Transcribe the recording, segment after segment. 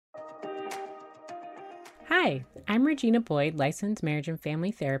Hi, I'm Regina Boyd, licensed marriage and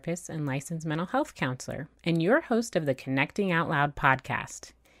family therapist and licensed mental health counselor, and your host of the Connecting Out Loud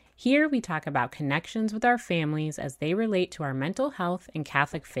podcast. Here we talk about connections with our families as they relate to our mental health and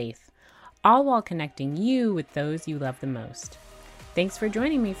Catholic faith, all while connecting you with those you love the most. Thanks for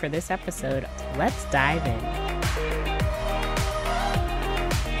joining me for this episode. Let's dive in.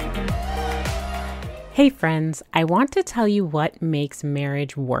 Hey friends, I want to tell you what makes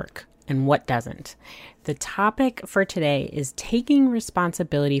marriage work and what doesn't. The topic for today is taking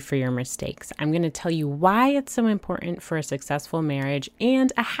responsibility for your mistakes. I'm going to tell you why it's so important for a successful marriage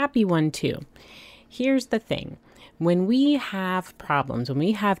and a happy one too. Here's the thing. When we have problems, when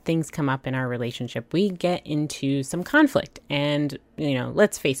we have things come up in our relationship, we get into some conflict and,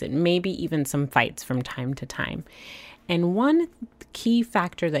 let's face it, maybe even some fights from time to time. And one key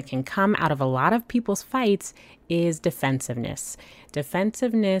factor that can come out of a lot of people's fights is defensiveness.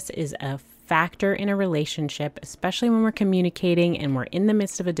 Defensiveness is a factor in a relationship, especially when we're communicating and we're in the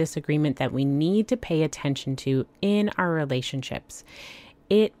midst of a disagreement, that we need to pay attention to in our relationships.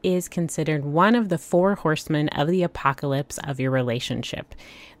 It is considered one of the 4 horsemen of the apocalypse of your relationship.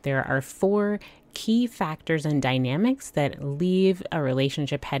 There are 4 key factors and dynamics that leave a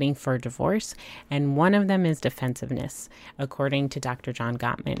relationship heading for divorce, and one of them is defensiveness, according to Dr. John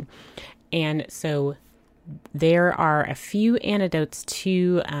Gottman. And so there are a few antidotes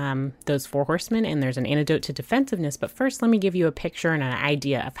to those 4 horsemen, and there's an antidote to defensiveness. But first, let me give you a picture and an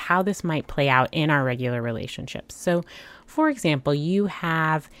idea of how this might play out in our regular relationships. So, for example, you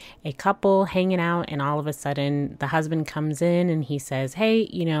have a couple hanging out, and all of a sudden the husband comes in and he says, hey,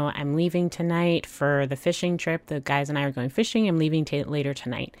 I'm leaving tonight for the fishing trip. The guys and I are going fishing. I'm leaving later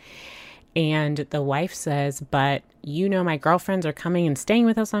tonight. And the wife says, but my girlfriends are coming and staying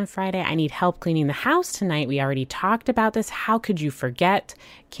with us on Friday. I need help cleaning the house tonight. We already talked about this. How could you forget?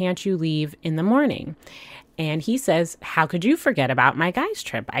 Can't you leave in the morning? And he says, how could you forget about my guys'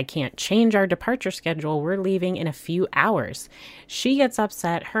 trip? I can't change our departure schedule. We're leaving in a few hours. She gets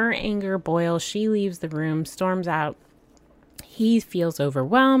upset. Her anger boils. She leaves the room, storms out. He feels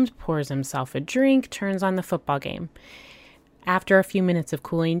overwhelmed, pours himself a drink, turns on the football game. After a few minutes of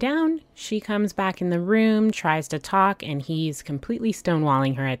cooling down, she comes back in the room, tries to talk, and he's completely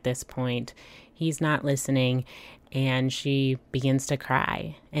stonewalling her at this point. He's not listening, and she begins to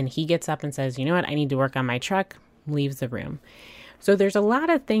cry. And he gets up and says, you know what, I need to work on my truck, leaves the room. So there's a lot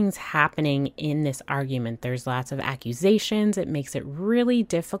of things happening in this argument. There's lots of accusations. It makes it really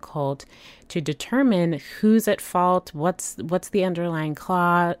difficult to determine who's at fault, what's the underlying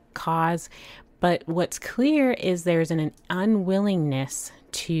cause. But what's clear is there's an unwillingness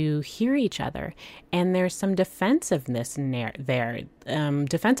to hear each other, and there's some defensiveness in there.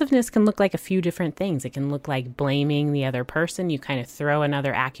 Defensiveness can look like a few different things. It can look like blaming the other person. You kind of throw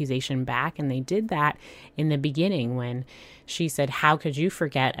another accusation back, and they did that in the beginning when she said, how could you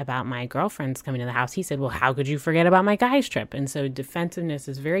forget about my girlfriends coming to the house? He said, well, how could you forget about my guys' trip? And so defensiveness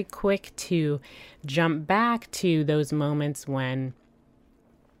is very quick to jump back to those moments when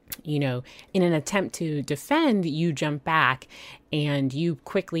in an attempt to defend, you jump back and you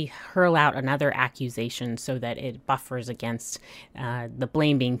quickly hurl out another accusation so that it buffers against the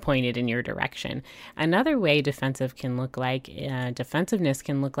blame being pointed in your direction. Another way defensiveness can look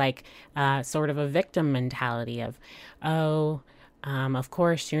like sort of a victim mentality of, of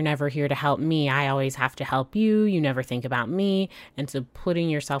course, you're never here to help me. I always have to help you. You never think about me. And so putting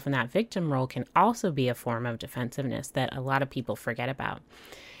yourself in that victim role can also be a form of defensiveness that a lot of people forget about.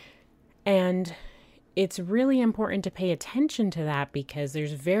 And it's really important to pay attention to that because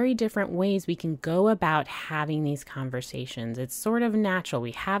there's very different ways we can go about having these conversations. It's sort of natural.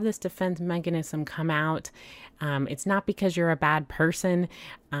 We have this defense mechanism come out. It's not because you're a bad person,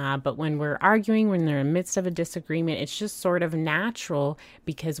 but when we're arguing, when they're in the midst of a disagreement, it's just sort of natural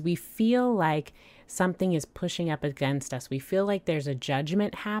because we feel like something is pushing up against us. We feel like there's a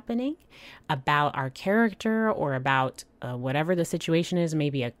judgment happening about our character or about whatever the situation is,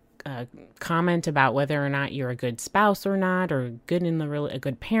 maybe a comment about whether or not you're a good spouse or not, or a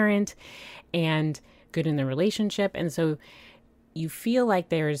good parent and good in the relationship. And so you feel like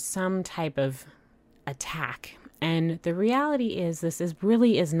there's some type of attack. And the reality is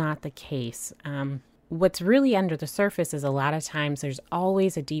really is not the case. What's really under the surface is a lot of times there's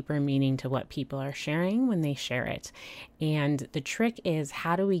always a deeper meaning to what people are sharing when they share it. And the trick is,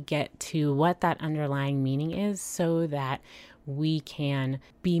 how do we get to what that underlying meaning is so that we can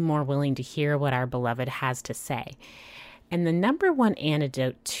be more willing to hear what our beloved has to say? And the number one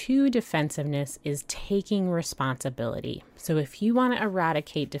antidote to defensiveness is taking responsibility. So if you want to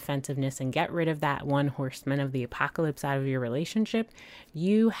eradicate defensiveness and get rid of that one horseman of the apocalypse out of your relationship,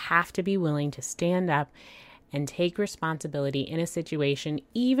 you have to be willing to stand up and take responsibility in a situation,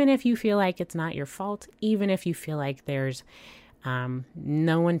 even if you feel like it's not your fault, even if you feel like there's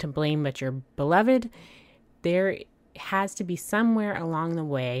no one to blame but your beloved. There has to be somewhere along the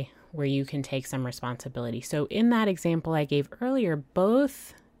way where you can take some responsibility. So in that example I gave earlier,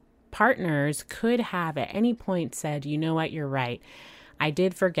 both partners could have at any point said, you know what, you're right. I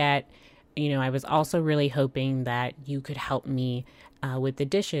did forget. I was also really hoping that you could help me with the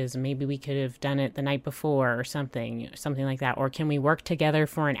dishes. Maybe we could have done it the night before or something like that. Or can we work together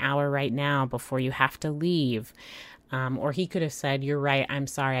for an hour right now before you have to leave? Or he could have said, you're right, I'm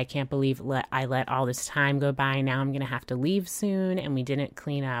sorry, I can't believe I let all this time go by. Now I'm going to have to leave soon and we didn't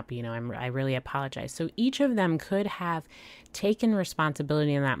clean up. I really apologize. So each of them could have taken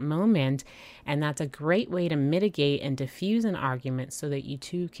responsibility in that moment. And that's a great way to mitigate and diffuse an argument so that you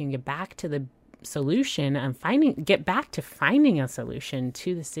two can get back to the solution and get back to finding a solution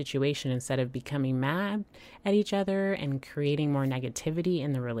to the situation instead of becoming mad at each other and creating more negativity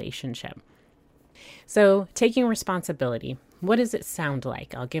in the relationship. So taking responsibility, what does it sound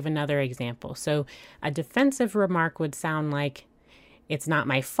like? I'll give another example. So a defensive remark would sound like, it's not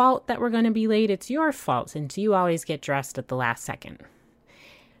my fault that we're going to be late. It's your fault since you always get dressed at the last second.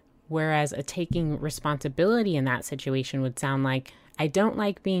 Whereas a taking responsibility in that situation would sound like, I don't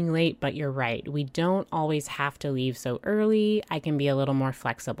like being late, but you're right. We don't always have to leave so early. I can be a little more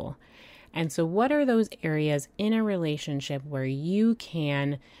flexible. And so what are those areas in a relationship where you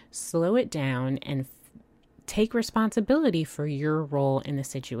can slow it down and take responsibility for your role in the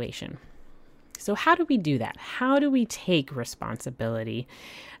situation? So how do we do that? How do we take responsibility?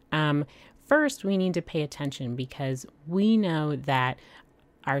 First, we need to pay attention because we know that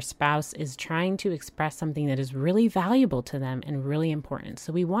our spouse is trying to express something that is really valuable to them and really important.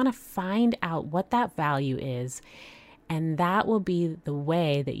 So we want to find out what that value is. And that will be the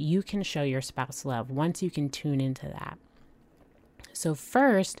way that you can show your spouse love once you can tune into that. So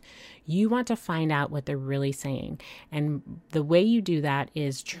first, you want to find out what they're really saying. And the way you do that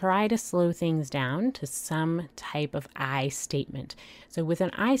is try to slow things down to some type of I statement. So with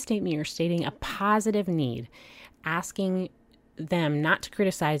an I statement, you're stating a positive need, asking them not to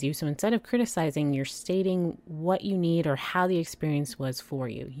criticize you. So instead of criticizing, you're stating what you need or how the experience was for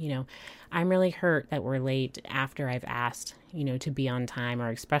you. I'm really hurt that we're late after I've asked, to be on time or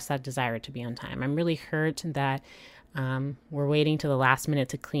express that desire to be on time. I'm really hurt that we're waiting to the last minute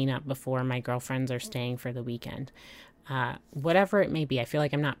to clean up before my girlfriends are staying for the weekend. Whatever it may be, I feel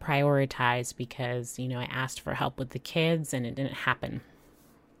like I'm not prioritized because, I asked for help with the kids and it didn't happen.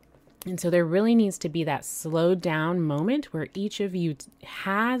 And so there really needs to be that slowed down moment where each of you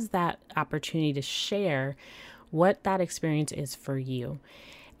has that opportunity to share what that experience is for you.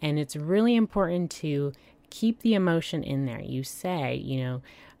 And it's really important to keep the emotion in there. You say,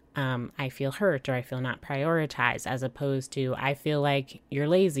 I feel hurt or I feel not prioritized, as opposed to I feel like you're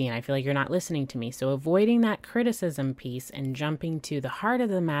lazy and I feel like you're not listening to me. So avoiding that criticism piece and jumping to the heart of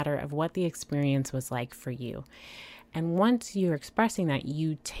the matter of what the experience was like for you. And once you're expressing that,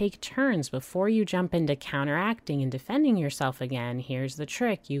 you take turns before you jump into counteracting and defending yourself again. Here's the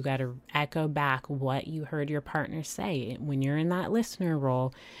trick. You got to echo back what you heard your partner say. When you're in that listener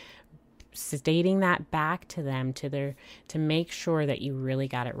role, stating that back to them to make sure that you really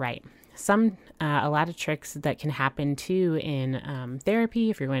got it right. A lot of tricks that can happen too in therapy,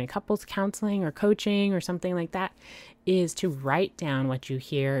 if you're going to couples counseling or coaching or something like that, is to write down what you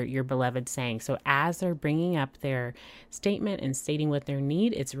hear your beloved saying. So as they're bringing up their statement and stating what their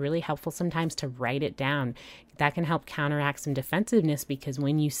need, it's really helpful sometimes to write it down. That can help counteract some defensiveness because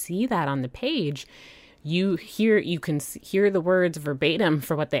when you see that on the page, you can hear the words verbatim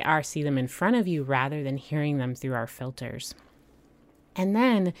for what they are, see them in front of you rather than hearing them through our filters. And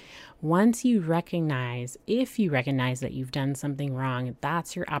then once if you recognize that you've done something wrong,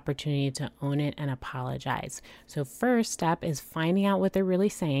 that's your opportunity to own it and apologize. So first step is finding out what they're really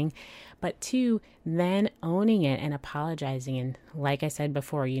saying, but 2, then owning it and apologizing. And like I said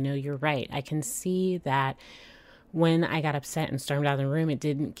before, you're right. I can see that when I got upset and stormed out of the room, it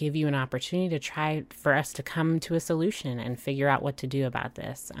didn't give you an opportunity to try for us to come to a solution and figure out what to do about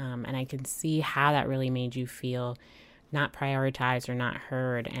this. And I can see how that really made you feel not prioritized or not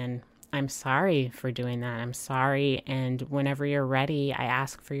heard. And I'm sorry for doing that. I'm sorry. And whenever you're ready, I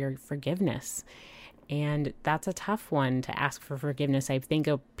ask for your forgiveness. And that's a tough one to ask for forgiveness. I think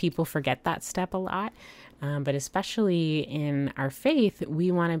people forget that step a lot. But especially in our faith,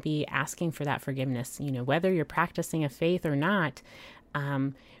 we want to be asking for that forgiveness. Whether you're practicing a faith or not,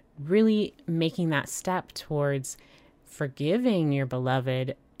 really making that step towards forgiving your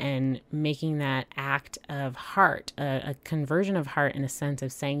beloved and making that act of heart, a conversion of heart, in a sense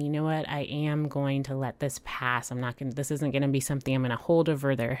of saying, you know what, I am going to let this pass. This isn't going to be something I'm going to hold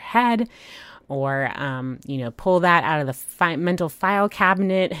over their head or, pull that out of the mental file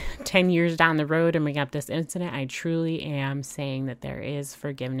cabinet 10 years down the road and bring up this incident. I truly am saying that there is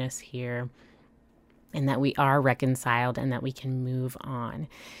forgiveness here and that we are reconciled and that we can move on.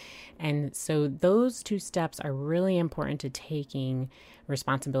 And so those two steps are really important to taking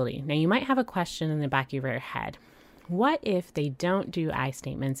responsibility. Now, you might have a question in the back of your head. What if they don't do I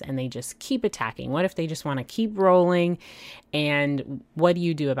statements and they just keep attacking? What if they just want to keep rolling? And what do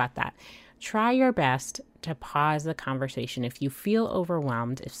you do about that? Try your best to pause the conversation. If you feel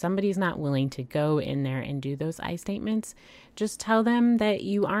overwhelmed, if somebody's not willing to go in there and do those I statements, just tell them that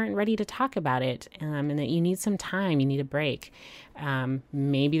you aren't ready to talk about it and that you need some time, you need a break.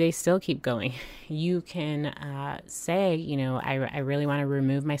 Maybe they still keep going. You can say, I really want to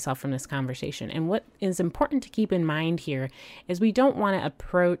remove myself from this conversation. And what is important to keep in mind here is we don't want to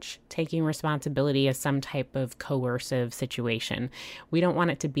approach taking responsibility as some type of coercive situation. We don't want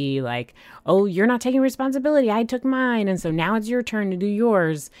it to be like, oh, you're not taking responsibility, I took mine, and so now it's your turn to do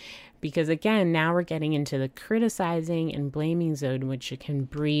yours. Because again, now we're getting into the criticizing and blaming zone, which can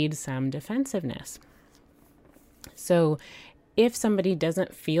breed some defensiveness. So if somebody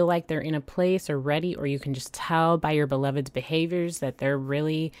doesn't feel like they're in a place or ready, or you can just tell by your beloved's behaviors that they're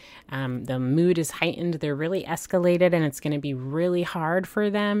really, the mood is heightened, they're really escalated, and it's going to be really hard for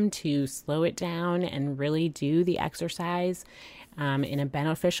them to slow it down and really do the exercise in a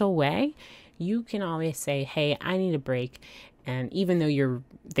beneficial way, you can always say, hey, I need a break. And even though you're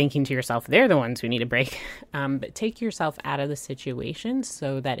thinking to yourself, they're the ones who need a break, but take yourself out of the situation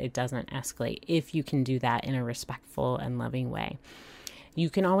so that it doesn't escalate, if you can do that in a respectful and loving way. You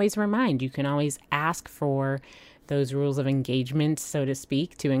can always ask for those rules of engagement, so to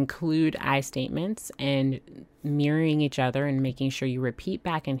speak, to include I statements and mirroring each other and making sure you repeat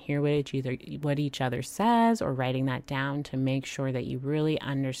back and hear what each other says, or writing that down to make sure that you really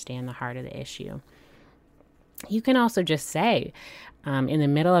understand the heart of the issue. You can also just say, in the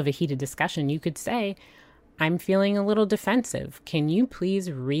middle of a heated discussion, you could say, I'm feeling a little defensive. Can you please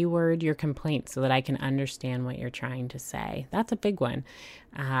reword your complaint so that I can understand what you're trying to say? That's a big one.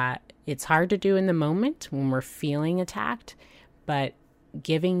 It's hard to do in the moment when we're feeling attacked, but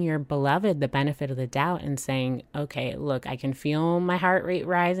giving your beloved the benefit of the doubt and saying, okay, look, I can feel my heart rate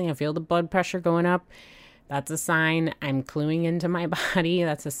rising. I feel the blood pressure going up. That's a sign I'm cluing into my body.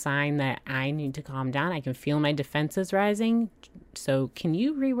 That's a sign that I need to calm down. I can feel my defenses rising. So can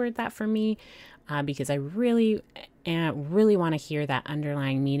you reword that for me? Because I really want to hear that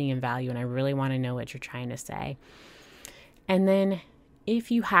underlying meaning and value, and I really want to know what you're trying to say. And then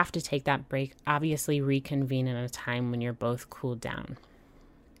if you have to take that break, obviously reconvene in a time when you're both cooled down.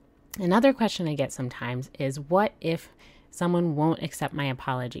 Another question I get sometimes is, what if someone won't accept my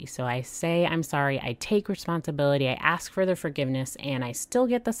apology? So I say, I'm sorry, I take responsibility, I ask for their forgiveness, and I still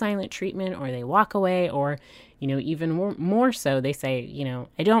get the silent treatment, or they walk away, or, even more so, they say,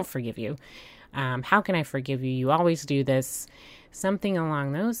 I don't forgive you. How can I forgive you? You always do this. Something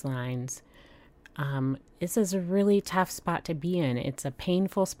along those lines. This is a really tough spot to be in. It's a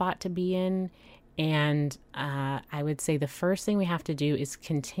painful spot to be in. And I would say the first thing we have to do is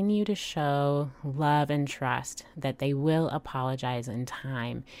continue to show love and trust that they will apologize in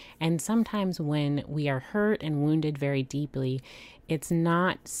time. And sometimes when we are hurt and wounded very deeply, it's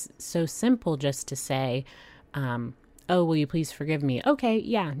not so simple just to say, oh, will you please forgive me? Okay,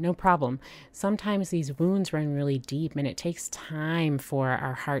 yeah, no problem. Sometimes these wounds run really deep, and it takes time for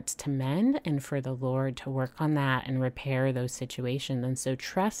our hearts to mend and for the Lord to work on that and repair those situations. And so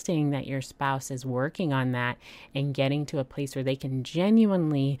trusting that your spouse is working on that and getting to a place where they can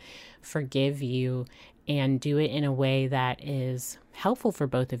genuinely forgive you and do it in a way that is helpful for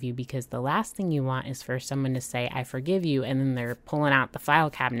both of you, because the last thing you want is for someone to say, I forgive you, and then they're pulling out the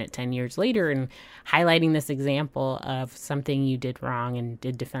file cabinet 10 years later and highlighting this example of something you did wrong and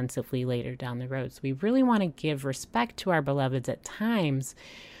did defensively later down the road. So we really want to give respect to our beloveds at times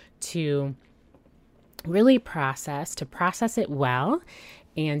to really process it well,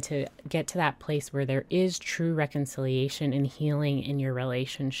 and to get to that place where there is true reconciliation and healing in your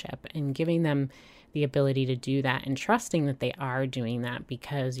relationship, and giving them the ability to do that and trusting that they are doing that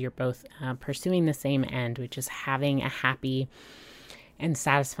because you're both pursuing the same end, which is having a happy and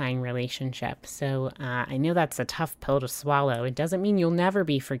satisfying relationship. So I know that's a tough pill to swallow. It doesn't mean you'll never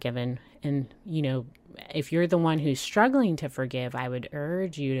be forgiven. And, if you're the one who's struggling to forgive, I would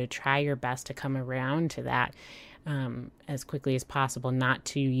urge you to try your best to come around to that as quickly as possible, not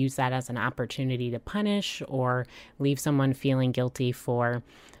to use that as an opportunity to punish or leave someone feeling guilty for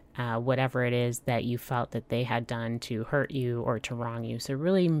whatever it is that you felt that they had done to hurt you or to wrong you. So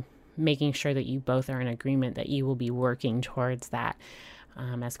really making sure that you both are in agreement that you will be working towards that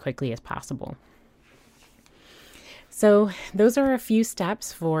as quickly as possible. So those are a few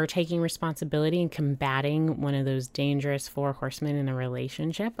steps for taking responsibility and combating one of those dangerous 4 horsemen in a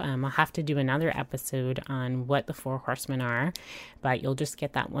relationship. I'll have to do another episode on what the 4 horsemen are, but you'll just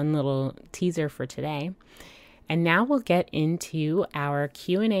get that one little teaser for today. And now we'll get into our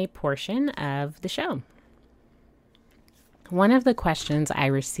Q&A portion of the show. One of the questions I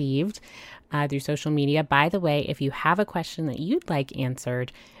received through social media, by the way, if you have a question that you'd like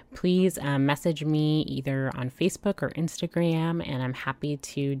answered, please message me either on Facebook or Instagram, and I'm happy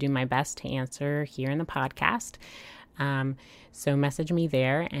to do my best to answer here in the podcast. So message me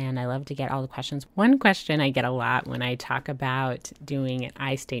there, and I love to get all the questions. One question I get a lot when I talk about doing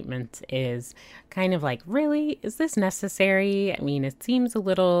I statements is kind of like, really? Is this necessary? I mean, it seems a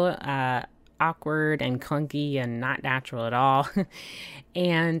little awkward and clunky and not natural at all.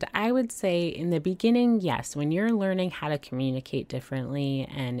 And I would say in the beginning, yes, when you're learning how to communicate differently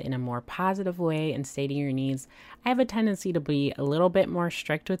and in a more positive way and stating your needs, I have a tendency to be a little bit more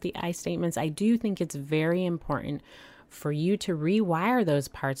strict with the I statements. I do think it's very important for you to rewire those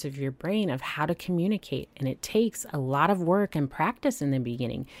parts of your brain of how to communicate. And it takes a lot of work and practice in the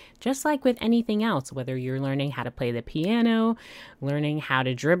beginning, just like with anything else, whether you're learning how to play the piano, learning how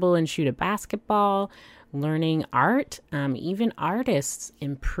to dribble and shoot a basketball, learning art. Even artists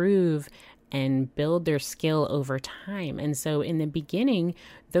improve and build their skill over time. And so in the beginning,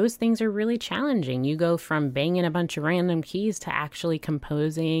 those things are really challenging. You go from banging a bunch of random keys to actually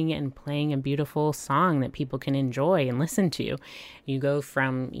composing and playing a beautiful song that people can enjoy and listen to. You go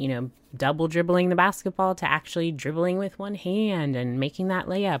from, double dribbling the basketball to actually dribbling with one hand and making that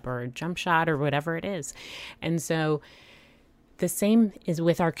layup or a jump shot or whatever it is. And so the same is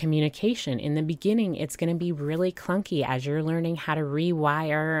with our communication. In the beginning, it's going to be really clunky as you're learning how to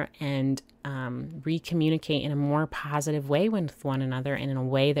rewire and recommunicate in a more positive way with one another and in a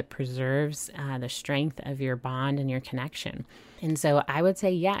way that preserves the strength of your bond and your connection. And so I would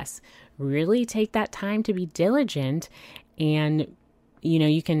say, yes, really take that time to be diligent. And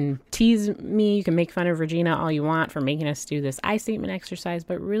you can tease me, you can make fun of Regina all you want for making us do this I statement exercise,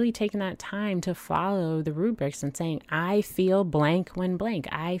 but really taking that time to follow the rubrics and saying, I feel blank when blank.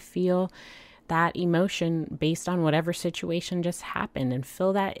 I feel that emotion based on whatever situation just happened, and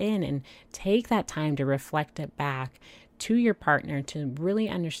fill that in and take that time to reflect it back to your partner to really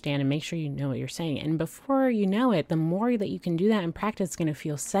understand and make sure you know what you're saying. And before you know it, the more that you can do that in practice, it's going to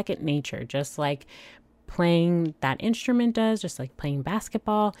feel second nature, just like playing that instrument does, just like playing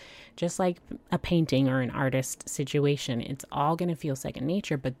basketball, just like a painting or an artist situation. It's all going to feel second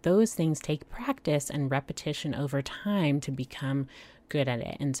nature, but those things take practice and repetition over time to become good at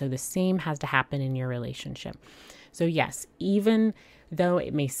it. And so the same has to happen in your relationship. So yes, even though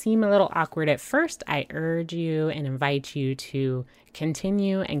it may seem a little awkward at first, I urge you and invite you to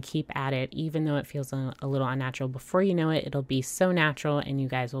continue and keep at it, even though it feels a little unnatural. Before you know it, it'll be so natural and you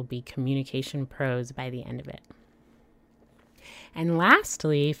guys will be communication pros by the end of it. And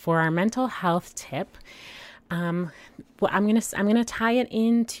lastly, for our mental health tip, I'm gonna tie it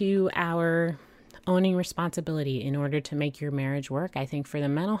into our owning responsibility in order to make your marriage work. I think for the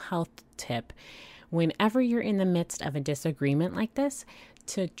mental health tip, whenever you're in the midst of a disagreement like this,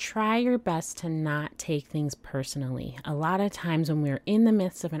 to try your best to not take things personally. A lot of times when we're in the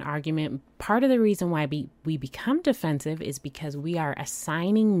midst of an argument, part of the reason why we become defensive is because we are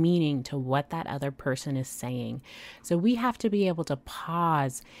assigning meaning to what that other person is saying. So we have to be able to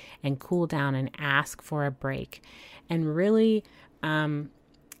pause and cool down and ask for a break and really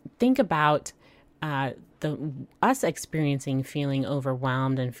think about us experiencing feeling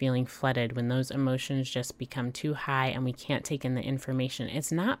overwhelmed and feeling flooded when those emotions just become too high and we can't take in the information.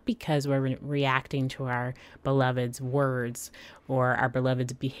 It's not because we're reacting to our beloved's words or our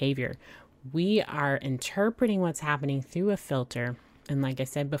beloved's behavior. We are interpreting what's happening through a filter. And like I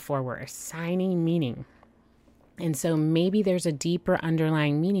said before, we're assigning meaning. And so maybe there's a deeper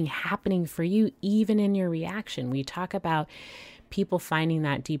underlying meaning happening for you, even in your reaction. We talk about people finding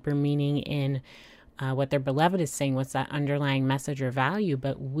that deeper meaning in what their beloved is saying, what's that underlying message or value,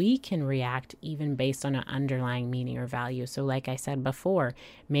 but we can react even based on an underlying meaning or value. So like I said before,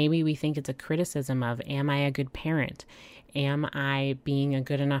 maybe we think it's a criticism of, am I a good parent? Am I being a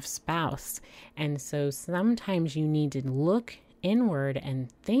good enough spouse? And so sometimes you need to look inward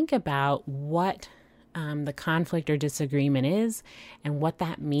and think about what the conflict or disagreement is and what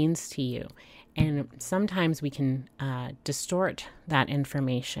that means to you. And sometimes we can distort that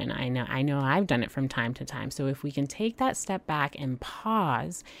information. I know I've done it from time to time. So if we can take that step back and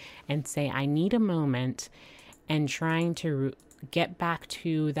pause and say, I need a moment, and trying to get back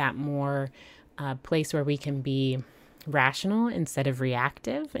to that more place where we can be rational instead of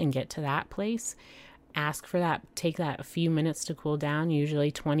reactive and get to that place. Ask for that, take that a few minutes to cool down.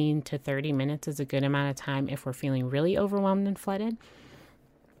 Usually 20 to 30 minutes is a good amount of time if we're feeling really overwhelmed and flooded.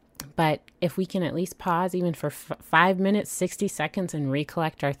 But if we can at least pause even for 5 minutes, 60 seconds and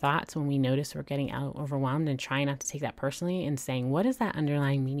recollect our thoughts when we notice we're getting overwhelmed, and try not to take that personally and saying, what is that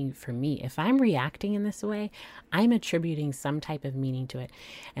underlying meaning for me? If I'm reacting in this way, I'm attributing some type of meaning to it.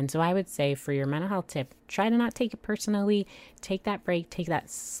 And so I would say for your mental health tip, try to not take it personally, take that break, take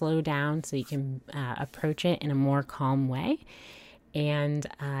that slow down so you can approach it in a more calm way. And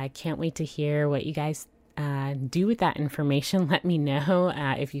I can't wait to hear what you guys do with that information. Let me know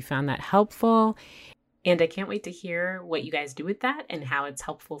if you found that helpful. And I can't wait to hear what you guys do with that and how it's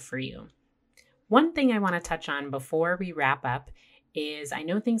helpful for you. One thing I want to touch on before we wrap up is I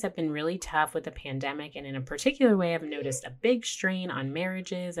know things have been really tough with the pandemic, and in a particular way, I've noticed a big strain on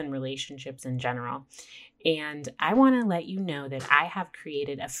marriages and relationships in general. And I want to let you know that I have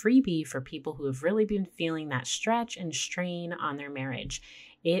created a freebie for people who have really been feeling that stretch and strain on their marriage.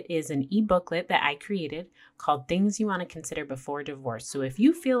 It is an e-booklet that I created called Things You Want to Consider Before Divorce. So if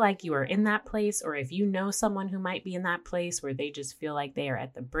you feel like you are in that place, or if you know someone who might be in that place where they just feel like they are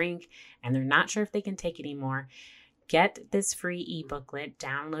at the brink and they're not sure if they can take it anymore, get this free e-booklet,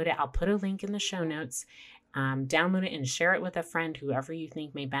 download it. I'll put a link in the show notes. Download it and share it with a friend, whoever you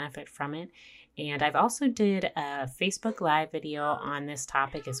think may benefit from it. And I've also did a Facebook Live video on this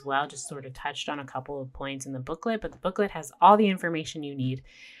topic as well, just sort of touched on a couple of points in the booklet, but the booklet has all the information you need.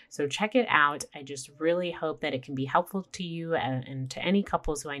 So check it out. I just really hope that it can be helpful to you and to any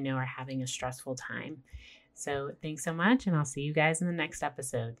couples who I know are having a stressful time. So thanks so much, and I'll see you guys in the next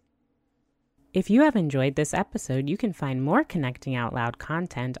episode. If you have enjoyed this episode, you can find more Connecting Out Loud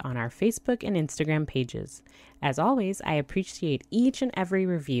content on our Facebook and Instagram pages. As always, I appreciate each and every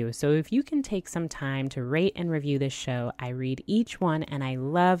review, so if you can take some time to rate and review this show, I read each one and I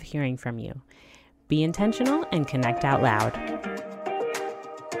love hearing from you. Be intentional and connect out loud.